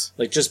 Yes.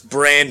 Like just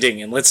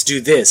branding and let's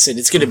do this and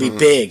it's going to be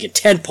big and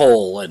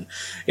tentpole and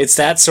it's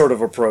that sort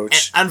of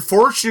approach. And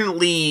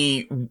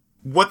unfortunately,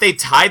 what they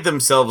tied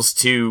themselves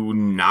to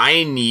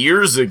 9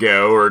 years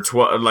ago or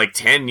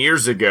 10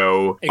 years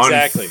ago,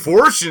 exactly.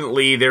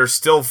 Unfortunately, they're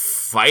still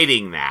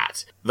fighting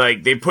that.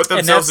 Like, they put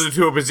themselves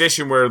into a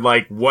position where,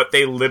 like, what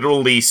they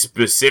literally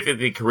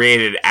specifically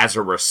created as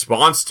a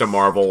response to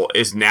Marvel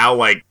is now,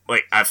 like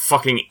a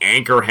fucking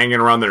anchor hanging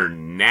around their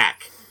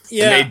neck.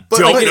 Yeah. And they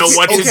don't know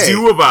what to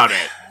do about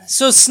it.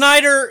 So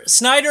Snyder,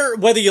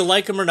 whether you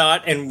like him or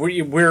not, and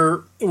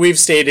we've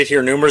stated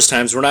here numerous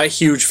times, we're not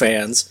huge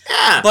fans.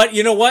 Yeah. But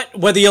you know what?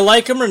 Whether you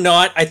like him or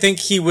not, I think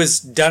he was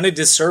done a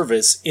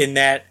disservice in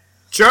that.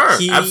 Sure,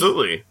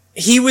 absolutely.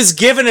 He was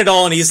given it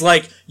all, and he's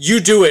like, "You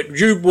do it.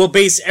 You will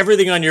base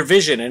everything on your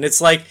vision." And it's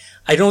like,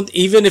 I don't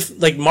even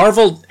if like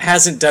Marvel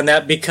hasn't done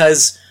that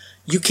because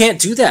you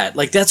can't do that.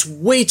 Like that's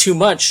way too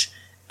much.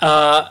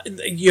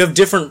 You have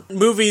different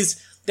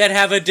movies that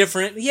have a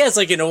different. He has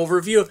like an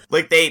overview.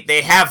 Like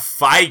they have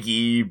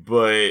Feige,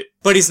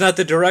 but he's not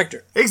the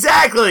director.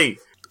 Exactly.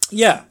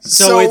 Yeah.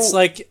 So it's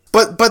like.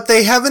 But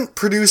they haven't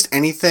produced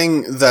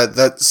anything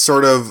that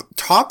sort of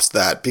tops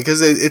that because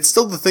it's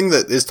still the thing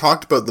that is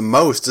talked about the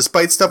most,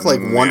 despite stuff like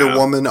Wonder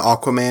Woman,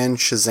 Aquaman,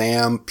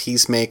 Shazam,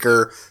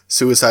 Peacemaker,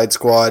 Suicide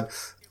Squad.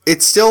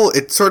 It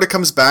sort of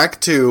comes back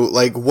to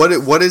like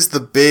what is the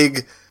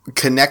big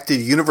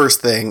connected universe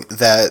thing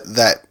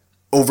that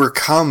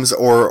overcomes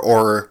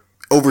or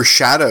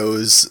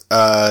overshadows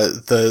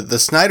the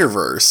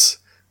Snyderverse,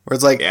 where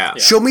it's like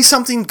show me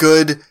something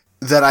good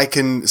that I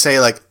can say,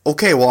 like,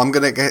 okay, well, I'm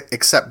going to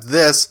accept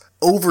this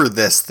over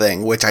this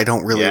thing, which I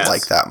don't really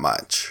like that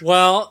much.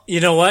 Well, you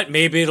know what?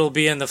 Maybe it'll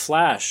be in The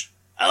Flash.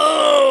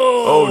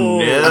 Oh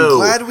no. I'm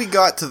glad we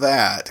got to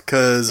that,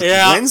 because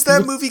when's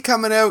that movie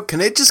coming out? Can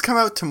it just come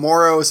out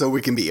tomorrow so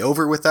we can be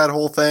over with that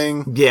whole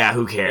thing? Yeah,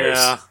 who cares?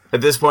 Yeah.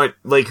 At this point,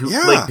 like, could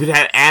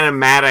have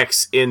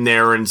animatics in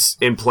there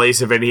in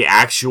place of any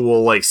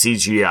actual, like,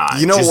 CGI.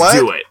 You know just what?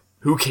 Do it.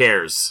 Who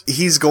cares?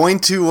 He's going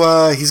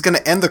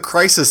to end the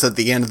crisis at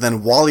the end, and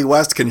then Wally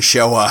West can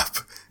show up,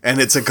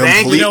 and it's a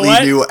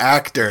completely new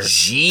actor.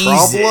 Jesus.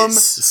 Problem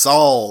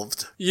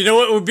solved. You know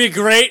what would be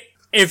great?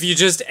 If you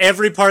just,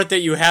 every part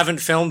that you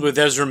haven't filmed with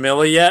Ezra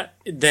Miller yet,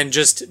 then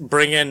just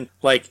bring in,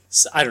 like,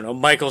 I don't know,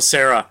 Michael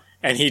Cera,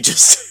 and he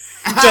just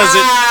does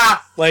it,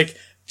 like,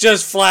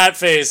 just flat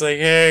face, like,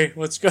 hey,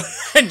 what's going on?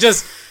 And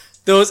just...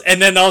 those,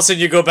 and then all of a sudden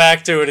you go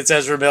back to it, it's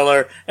Ezra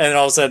Miller, and then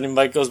all of a sudden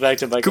Mike goes back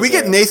to Michael Can we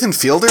get Nathan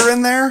Fielder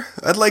in there?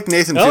 I'd like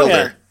Nathan Fielder.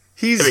 Yeah.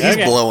 He's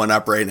blowing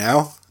up right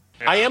now.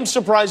 I am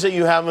surprised that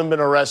you haven't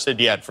been arrested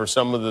yet for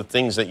some of the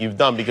things that you've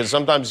done, because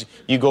sometimes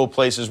you go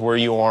places where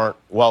you aren't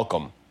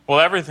welcome. Well,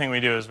 everything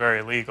we do is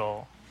very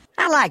legal.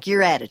 I like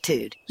your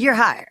attitude. You're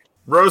hired.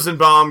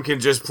 Rosenbaum can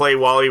just play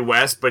Wally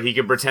West, but he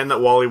can pretend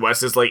that Wally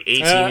West is like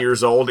 18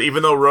 years old,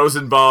 even though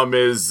Rosenbaum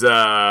is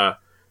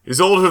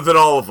older than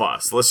all of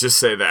us. Let's just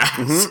say that.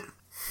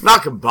 Mm-hmm.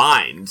 Not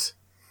combined.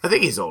 I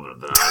think he's older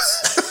than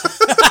us.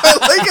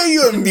 I like how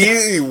you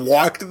immediately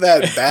walked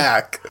that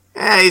back.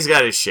 He's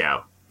got his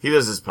show. He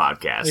does his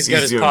podcast. He's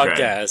got his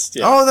podcast.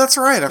 Yeah. Oh, that's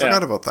right. I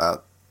forgot about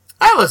that.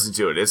 I listened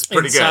to it. It's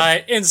pretty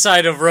good.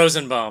 Inside of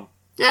Rosenbaum.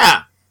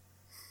 Yeah.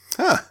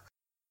 Huh.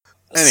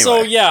 Anyway.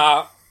 So,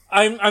 yeah,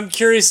 I'm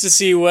curious to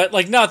see what,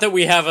 like, not that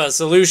we have a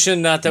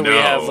solution, not that we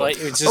have, like,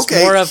 it's just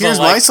more of here's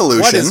a, like, my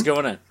solution. What is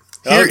going on?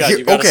 Oh, God,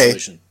 you got a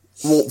solution.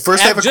 Well,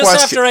 first I have a question.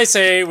 Just after I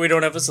say we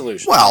don't have a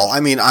solution. Well, I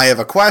mean, I have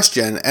a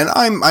question, and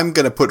I'm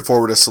going to put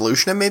forward a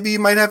solution, and maybe you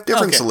might have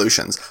different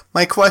solutions.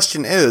 My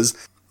question is,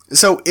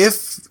 so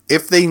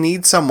if they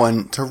need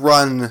someone to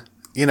run,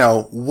 you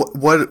know,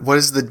 what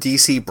is the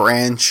DC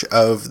branch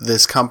of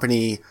this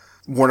company,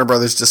 Warner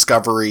Brothers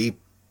Discovery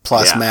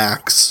plus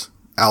Max,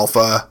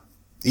 Alpha,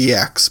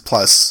 EX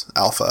plus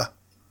Alpha,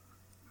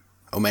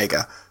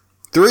 Omega.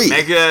 3.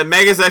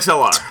 Mega's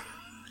XLR.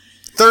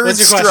 Third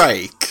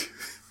strike.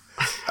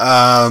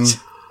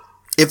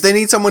 If they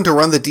need someone to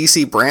run the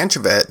DC branch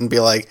of it and be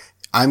like,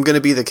 I'm going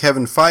to be the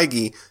Kevin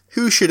Feige,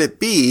 who should it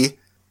be?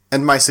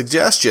 And my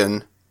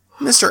suggestion,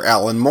 Mr.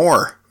 Alan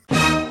Moore.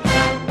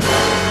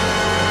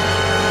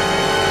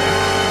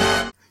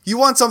 You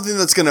want something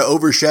that's going to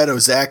overshadow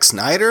Zack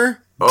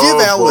Snyder?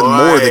 Give Alan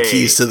Moore the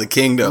keys to the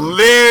kingdom.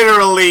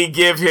 Literally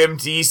give him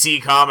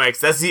DC Comics.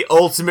 That's the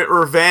ultimate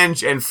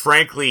revenge, and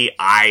frankly,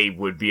 I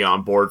would be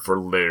on board for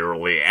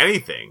literally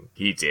anything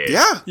he did.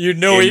 Yeah. You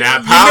know he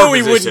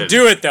wouldn't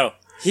do it, though.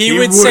 He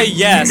would say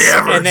yes,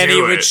 and then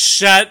he would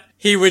shut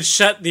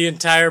the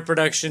entire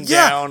production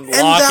down, lock it.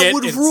 And that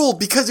would rule,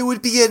 because it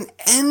would be an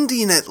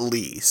ending at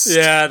least.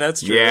 Yeah,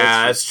 that's true.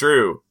 Yeah, that's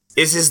true.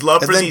 Is his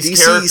love for these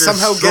DC characters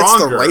somehow stronger?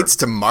 Gets the rights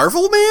to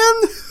Marvel Man?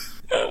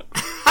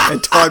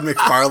 And Todd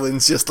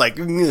McFarlane's just like,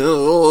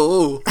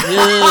 no.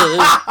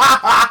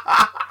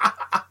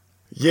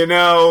 You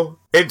know,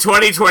 in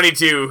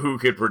 2022, who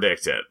could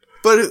predict it?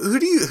 But who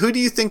do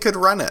you think could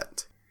run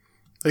it?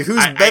 Like,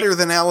 who's better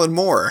than Alan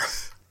Moore?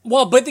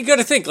 Well, but you got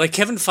to think, like,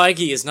 Kevin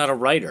Feige is not a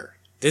writer.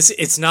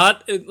 It's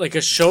not like a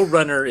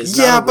showrunner is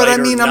not a writer. Yeah, but I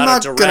mean, I'm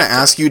not going to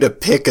ask you to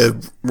pick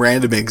a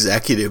random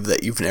executive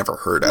that you've never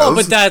heard of. Well,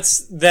 but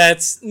that's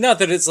not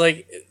that it's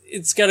like,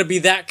 it's got to be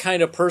that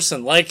kind of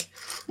person. Like,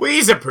 well,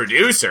 he's a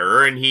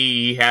producer, and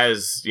he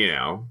has, you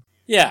know...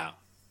 Yeah.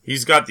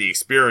 He's got the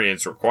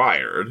experience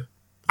required,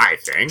 I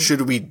think.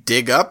 Should we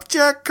dig up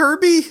Jack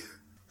Kirby?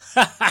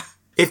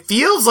 It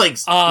feels like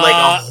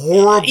a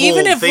horrible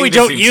even if thing we to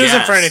don't suggest. use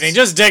him for anything,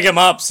 just dig him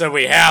up so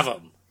we have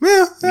him.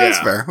 Yeah, that's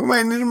fair. We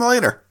might need him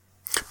later.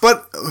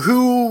 But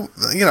who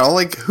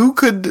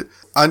could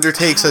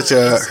undertake such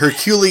a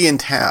Herculean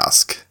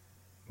task?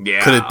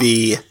 Yeah. Could it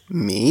be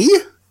me?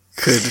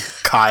 Could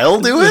Kyle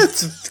do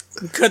it?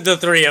 Could the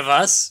three of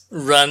us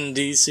run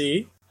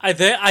DC? I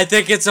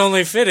think it's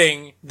only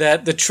fitting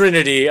that the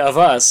trinity of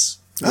us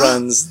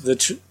runs the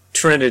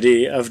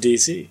trinity of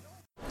DC.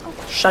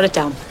 Shut it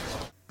down.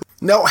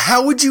 No,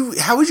 how would you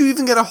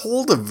even get a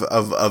hold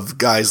of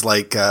guys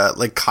like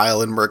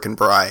Kyle and Merck and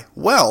Bry?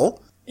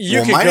 Well,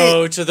 you can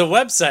go to the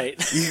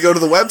website. You can go to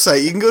the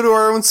website. You can go to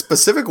our own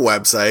specific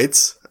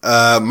websites.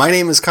 My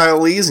name is Kyle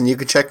Lees, and you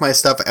can check my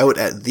stuff out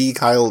at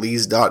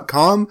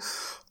thekylelees.com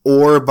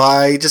or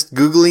by just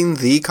Googling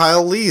The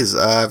Kyle Lees.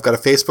 I've got a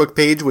Facebook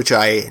page, which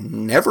I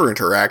never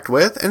interact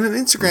with, and an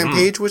Instagram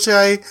page, which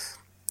I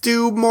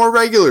do more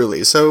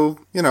regularly. So,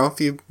 you know, if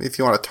you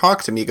want to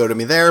talk to me, go to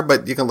me there,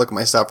 but you can look at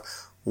my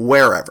stuff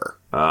wherever.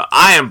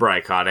 I am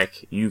Bry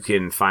Kotick. You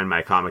can find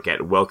my comic at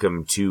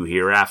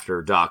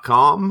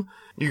welcometohereafter.com.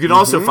 You can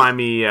also find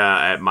me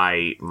at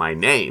my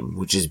name,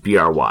 which is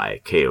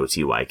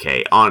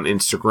BRYKOTYK, on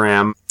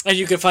Instagram. And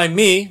you can find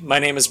me. My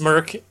name is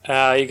Merk.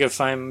 You can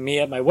find me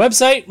at my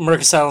website,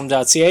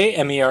 merkasylum.ca,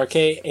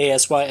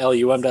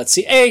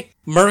 merkasylum.ca.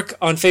 Merk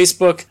on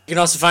Facebook. You can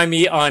also find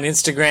me on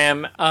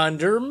Instagram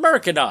under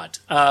Merkanaut,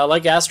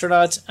 like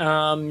astronaut.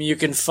 You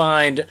can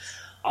find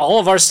all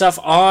of our stuff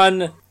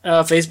on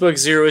Facebook,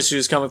 Zero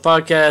Issues Comic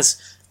Podcast,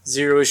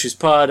 Zero Issues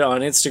Pod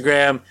on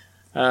Instagram.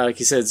 Like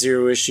you said,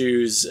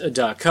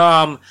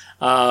 zeroissues.com.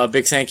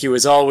 Big thank you,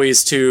 as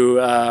always, to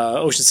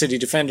Ocean City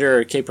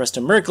Defender, K.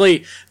 Preston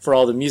Merkley, for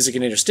all the music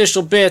and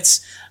interstitial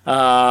bits.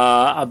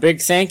 A big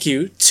thank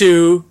you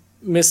to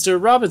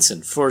Mr.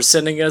 Robinson for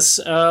sending us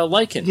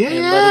Lycan and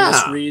letting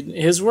us read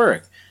his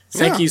work.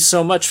 Thank you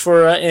so much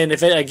for, and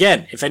if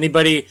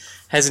anybody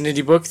has an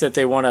indie book that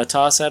they want to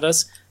toss at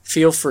us,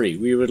 feel free.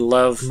 We would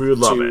love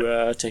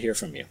to hear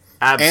from you.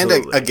 Absolutely.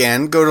 And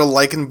again, go to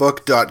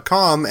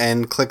lycanbook.com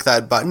and click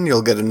that button.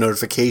 You'll get a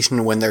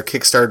notification when their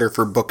Kickstarter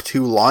for Book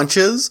 2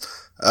 launches.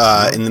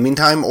 In the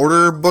meantime,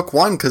 order Book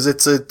 1 because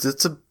it's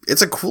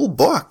a cool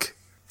book.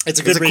 It's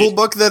a good read. Cool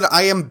book that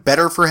I am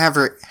better for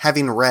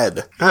having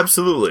read.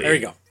 Absolutely. There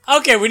you go.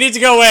 Okay, we need to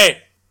go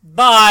away.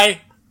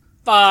 Bye.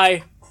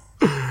 Bye.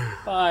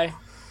 Bye.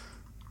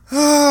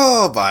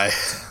 Oh, bye.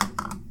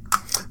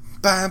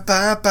 Bye,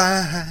 bye,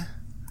 bye.